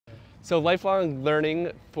So lifelong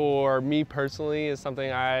learning for me personally is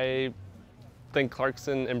something I think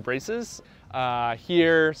Clarkson embraces.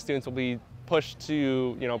 Here, students will be pushed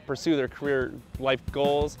to pursue their career life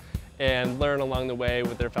goals and learn along the way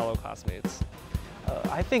with their fellow classmates.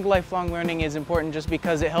 I think lifelong learning is important just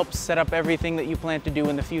because it helps set up everything that you plan to do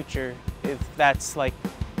in the future. If that's like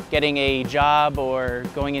getting a job or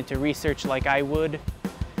going into research like I would,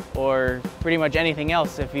 or pretty much anything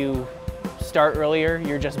else. If you start earlier,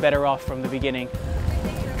 you're just better off from the beginning.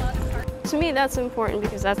 To me, that's important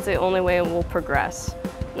because that's the only way we'll progress.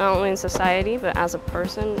 Not only in society, but as a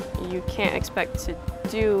person, you can't expect to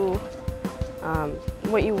do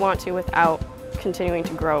what you want to without continuing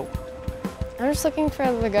to grow. I'm just looking for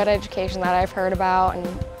the good education that I've heard about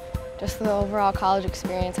and just the overall college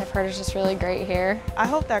experience I've heard is just really great here. I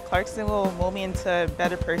hope that Clarkson will mold me into a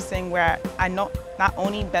better person where I not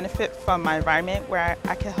only benefit from my environment, where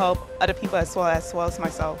I can help other people as well as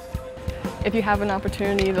myself. If you have an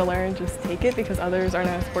opportunity to learn, just take it because others aren't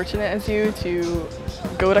as fortunate as you to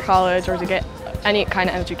go to college or to get any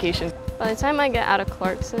kind of education. By the time I get out of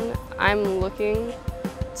Clarkson, I'm looking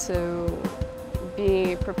to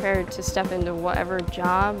be prepared to step into whatever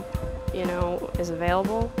job, is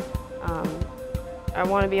available. I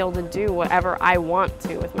want to be able to do whatever I want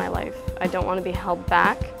to with my life. I don't want to be held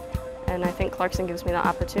back, and I think Clarkson gives me that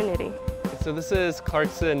opportunity. So this is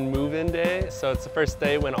Clarkson Move-In Day. So it's the first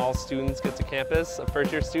day when all students get to campus,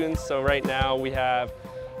 first-year students. So right now we have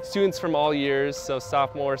students from all years, so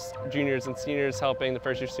sophomores, juniors, and seniors helping the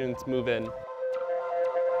first-year students move in.